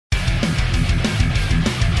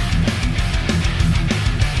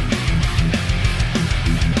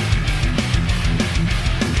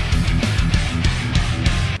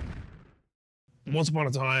once upon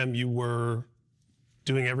a time, you were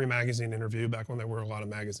doing every magazine interview back when there were a lot of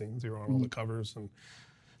magazines. You were on all the covers and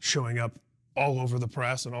showing up all over the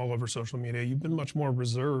press and all over social media. You've been much more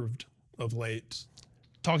reserved of late,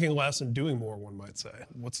 talking less and doing more, one might say.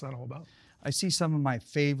 What's that all about? I see some of my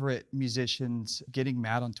favorite musicians getting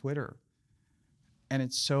mad on Twitter, and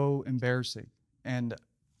it's so embarrassing. And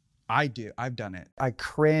I've done it. I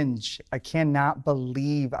cringe. I cannot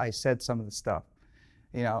believe I said some of the stuff,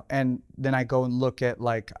 you know, and then I go and look at,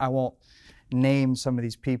 like, I won't name some of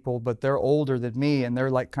these people, but they're older than me and they're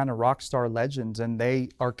like kind of rock star legends, and they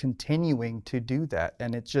are continuing to do that.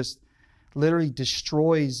 And it just literally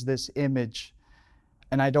destroys this image.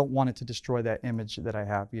 And I don't want it to destroy that image that I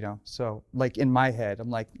have, you know? So like in my head, I'm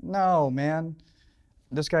like, no, man,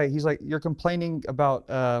 this guy, he's like, you're complaining about,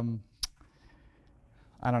 I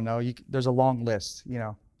don't know, there's a long list, you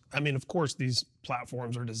know? I mean, of course, these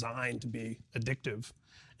platforms are designed to be addictive.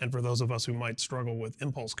 And for those of us who might struggle with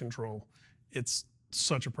impulse control, it's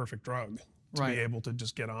such a perfect drug to be able to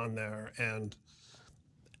just get on there and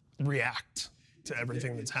react to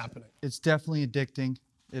everything that's happening. It's definitely addicting.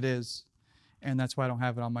 It is. And that's why I don't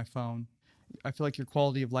have it on my phone. I feel like your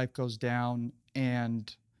quality of life goes down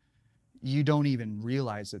and you don't even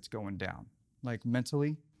realize it's going down, like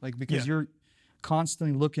mentally, like because you're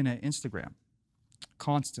constantly looking at Instagram,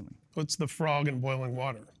 constantly. It's the frog in boiling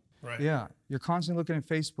water, right? Yeah, you're constantly looking at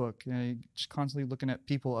Facebook, and you're just constantly looking at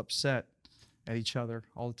people upset at each other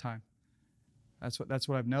all the time. That's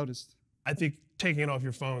what I've noticed. I think taking it off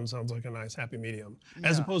your phone sounds like a nice happy medium,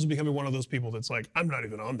 as opposed to becoming one of those people that's like, I'm not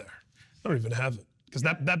even on there. I don't even have it, because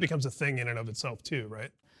that becomes a thing in and of itself too,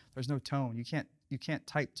 right? There's no tone. You can't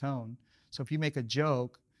type tone. So if you make a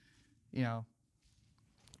joke, you know,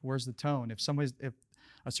 where's the tone? If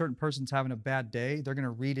a certain person's having a bad day, they're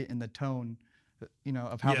gonna read it in the tone, you know,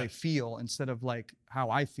 of how they feel instead of like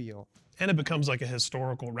how I feel. And it becomes like a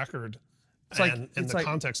historical record, and the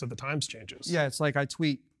context of the times changes. Yeah, it's like I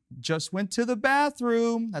tweet, just went to the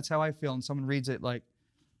bathroom. That's how I feel, and someone reads it like,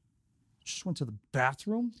 just went to the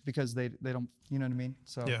bathroom, because they don't, you know what I mean?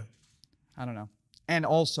 So yeah, I don't know. And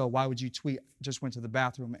also, why would you tweet just went to the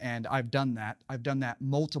bathroom? And I've done that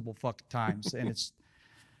multiple fucking times, and it's,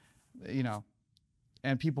 you know,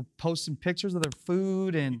 and people posting pictures of their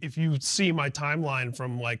food. And if you see my timeline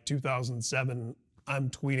from like 2007, I'm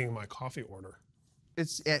tweeting my coffee order.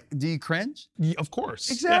 Do you cringe? Yeah, of course.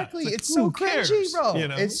 Exactly. Yeah. It's so cringy, bro. You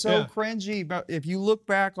know? It's so cringy. But if you look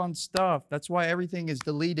back on stuff, that's why everything is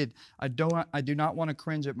deleted. I do not want to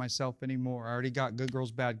cringe at myself anymore. I already got Good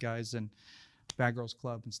Girls, Bad Guys, and Bad Girls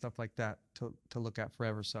Club and stuff like that to look at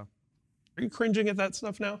forever. So, are you cringing at that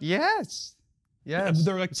stuff now? Yes. Yes.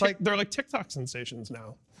 They're like TikTok sensations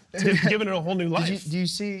now. It's giving it a whole new life. Do you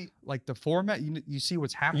see like the format? You see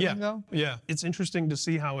what's happening though? Yeah. It's interesting to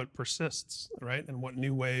see how it persists, right? And what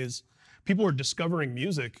new ways people are discovering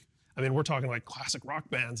music. I mean, we're talking like classic rock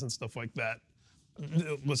bands and stuff like that.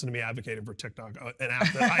 Listen to me advocating for TikTok, an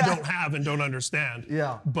app that I don't have and don't understand.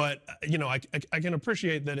 Yeah. But you know, I can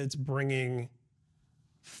appreciate that it's bringing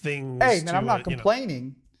things. Hey man, I'm not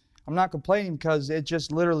complaining. I'm not complaining because it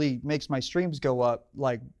just literally makes my streams go up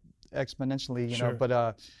like exponentially, you know.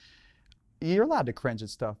 But you're allowed to cringe at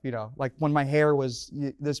stuff, you know. Like when my hair was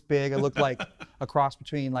this big, I looked like a cross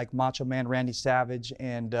between like Macho Man Randy Savage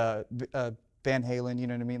and Van Halen, you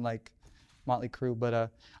know what I mean? Like Motley Crue.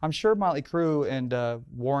 But I'm sure Motley Crue and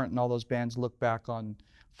Warrant and all those bands look back on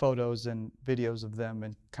photos and videos of them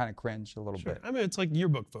and kind of cringe a little bit. I mean, it's like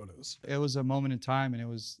yearbook photos. It was a moment in time, and it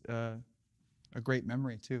was a great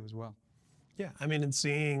memory too as well. Yeah, I mean, and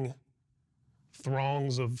seeing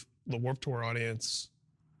throngs of the Warped Tour audience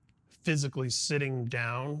physically sitting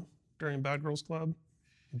down during Bad Girls Club.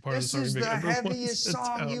 This is the heaviest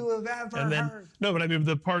song you have ever heard. No, but I mean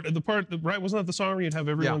the part, right? Wasn't that the song where you'd have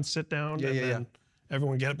everyone sit down and then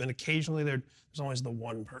everyone get up, and occasionally there's always the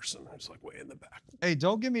one person who's like way in the back. Hey,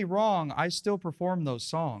 don't get me wrong. I still perform those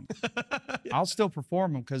songs. I'll still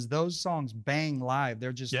perform them because those songs bang live.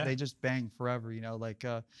 They just bang forever, you know. Like,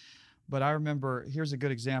 but I remember. Here's a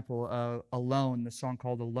good example. "Alone," the song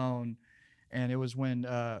called "Alone," and it was when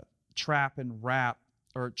trap and rap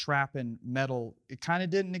or trap and metal, it kind of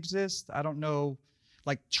didn't exist. I don't know,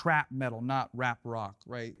 like trap metal, not rap rock,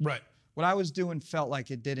 right? Right. What I was doing felt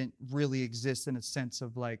like it didn't really exist in a sense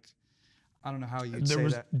of like, I don't know how you'd say that. There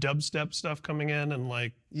was dubstep stuff coming in and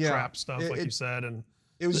like trap stuff, like you said, and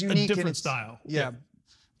it was unique, a different style. Yeah.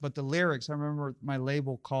 But the lyrics, I remember my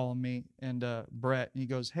label calling me and Brett, and he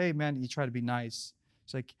goes, "Hey man," he tried to be nice.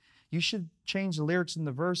 He's like, "You should change the lyrics in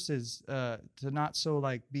the verses to not so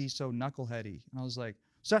like be so knuckleheady." And I was like,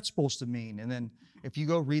 what's that supposed to mean? And then if you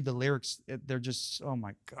go read the lyrics, they're just, oh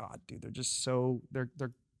my God, dude, they're just so, they're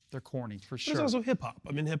corny for sure. There's also hip hop.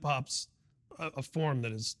 I mean, hip hop's a form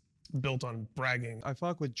that is built on bragging. I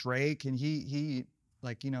fuck with Drake, and he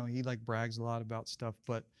like, you know, he like brags a lot about stuff,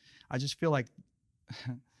 but I just feel like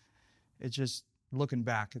it's just looking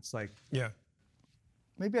back, it's like, yeah,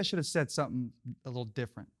 maybe I should have said something a little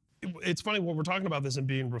different. It's funny when we're talking about this and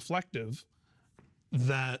being reflective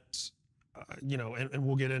that, you know, and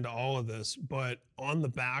we'll get into all of this, but on the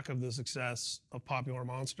back of the success of Popular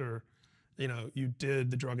Monster, you know, you did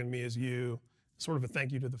The Drug in Me Is You, sort of a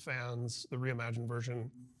thank you to the fans, the reimagined version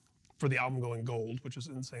for the album going gold, which is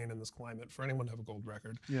insane in this climate for anyone to have a gold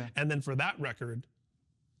record. Yeah. And then for that record,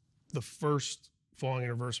 the first Falling in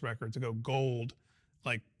Reverse record to go gold,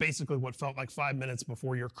 like basically what felt like 5 minutes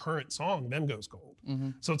before your current song then goes gold.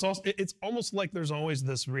 So it's almost like there's always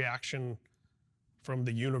this reaction from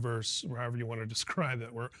the universe, or however you want to describe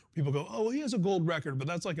it, where people go, oh, well, he has a gold record, but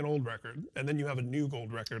that's like an old record. And then you have a new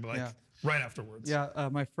gold record like right afterwards. Yeah,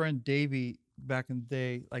 my friend Davey, back in the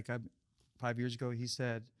day, like 5 years ago, he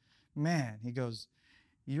said, man, he goes,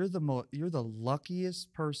 you're the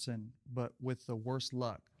luckiest person, but with the worst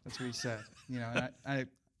luck. That's what he said. You know, and I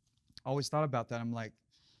always thought about that. I'm like,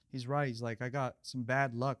 he's right. He's like, I got some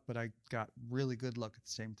bad luck, but I got really good luck at the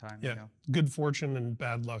same time. Yeah, you know? Good fortune and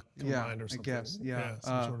bad luck combined or something. I guess, yeah.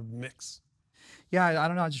 Some sort of mix. Yeah, I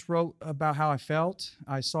don't know. I just wrote about how I felt.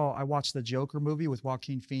 I watched the Joker movie with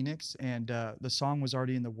Joaquin Phoenix, and the song was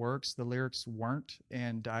already in the works. The lyrics weren't,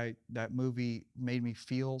 and that movie made me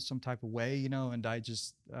feel some type of way, you know. And I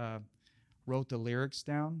just wrote the lyrics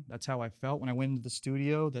down. That's how I felt when I went into the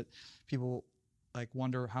studio. That people like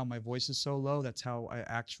wonder how my voice is so low. That's how I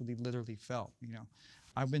actually literally felt. You know,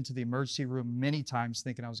 I've been to the emergency room many times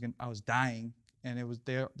thinking I was dying, and it was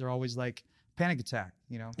they're always like, panic attack,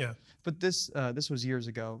 you know. Yeah. But this was years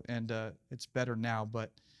ago, and it's better now.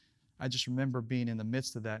 But I just remember being in the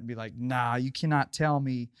midst of that and be like, nah, you cannot tell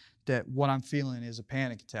me that what I'm feeling is a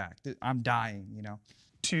panic attack. That I'm dying, you know.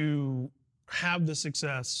 To have the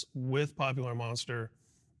success with Popular Monster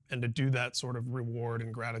and to do that sort of reward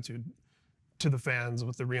and gratitude to the fans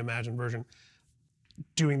with the reimagined version,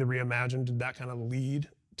 doing the reimagined, did that kind of lead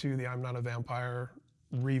to the I'm Not a Vampire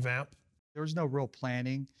revamp? There was no real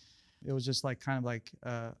planning. It was just like kind of like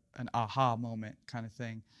an aha moment kind of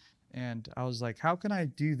thing. And I was like, how can I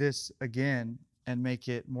do this again and make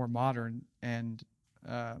it more modern and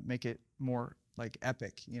make it more like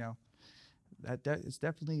epic, you know? It's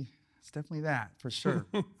definitely that for sure.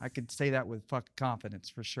 I could say that with fucking confidence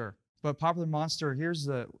for sure. But Popular Monster, here's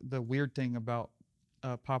the weird thing about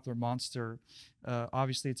Popular Monster.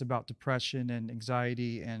 Obviously it's about depression and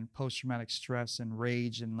anxiety and post-traumatic stress and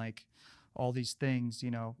rage and like all these things, you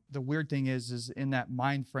know. The weird thing is in that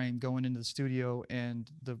mind frame going into the studio, and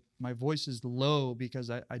my voice is low because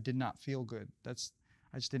I did not feel good. I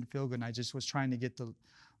just didn't feel good, and I just was trying to get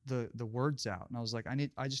the words out, and I was like,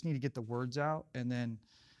 I just need to get the words out. And then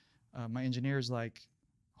my engineer's like,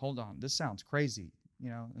 hold on, this sounds crazy, you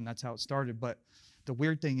know. And that's how it started. But the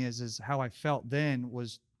weird thing is how I felt then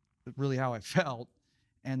was really how I felt,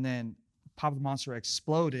 and then Popular Monster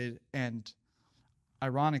exploded and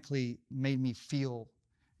ironically made me feel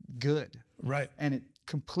good. Right. And it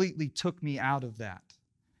completely took me out of that.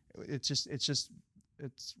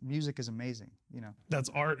 Music is amazing, you know. That's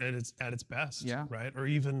art at its best. Yeah. Right. Or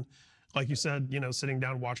even, like you said, you know, sitting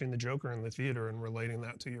down watching the Joker in the theater and relating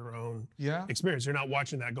that to your own experience. You're not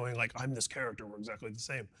watching that going like, I'm this character, we're exactly the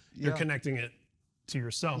same. You're connecting it to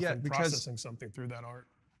yourself and processing something through that art.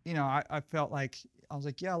 You know, I felt like, I was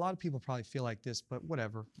like, yeah, a lot of people probably feel like this, but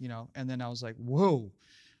whatever, you know. And then I was like, whoa,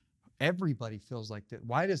 everybody feels like this.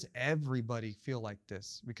 Why does everybody feel like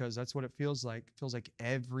this? Because that's what it feels like. It feels like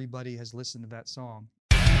everybody has listened to that song